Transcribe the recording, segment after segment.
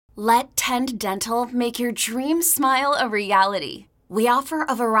Let Tend Dental make your dream smile a reality. We offer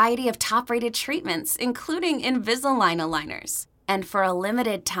a variety of top-rated treatments, including Invisalign aligners. And for a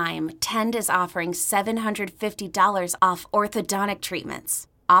limited time, Tend is offering $750 off orthodontic treatments.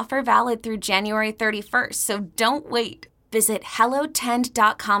 Offer valid through January 31st, so don't wait. Visit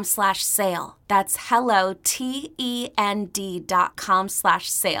hellotend.com/sale. That's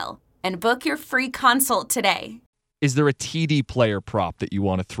hellotend.com/sale. And book your free consult today. Is there a TD player prop that you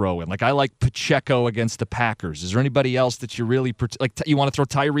want to throw in? Like, I like Pacheco against the Packers. Is there anybody else that you really like? You want to throw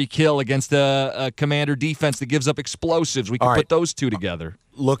Tyreek Hill against a Commander defense that gives up explosives? We can put those two together.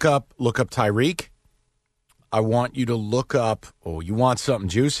 Look up Tyreek. I want you to look up. Oh, you want something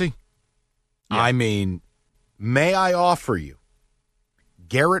juicy? Yeah. I mean, may I offer you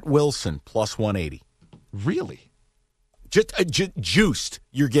Garrett Wilson plus 180? Really? Just juiced.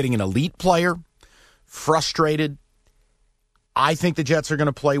 You're getting an elite player. Frustrated. I think the Jets are going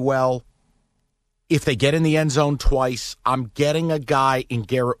to play well. If they get in the end zone twice, I'm getting a guy in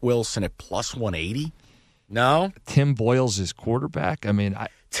Garrett Wilson at plus 180. No? Tim Boyle's his quarterback? I mean,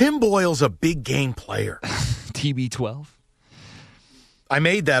 Tim Boyle's a big game player. TB12? I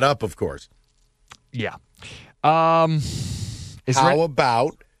made that up, of course. Yeah. How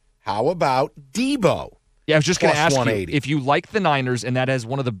about Debo? Yeah, I was just going to ask you, if you like the Niners and that has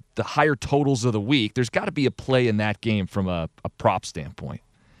one of the higher totals of the week, there's got to be a play in that game from a prop standpoint.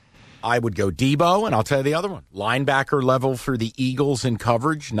 I would go Debo, and I'll tell you the other one. Linebacker level for the Eagles in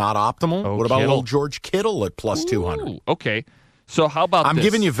coverage, not optimal. What about old George Kittle at plus 200? Okay. So how about I'm this?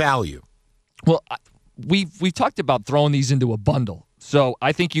 giving you value. Well, we've talked about throwing these into a bundle. So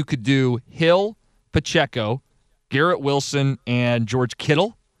I think you could do Hill, Pacheco, Garrett Wilson, and George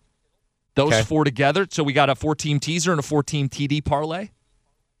Kittle. Those four together. So we got a 4-team teaser and a 4-team TD parlay.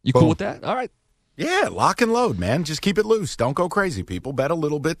 You cool with that? All right. Yeah, lock and load, man. Just keep it loose. Don't go crazy, people. Bet a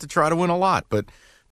little bit to try to win a lot. But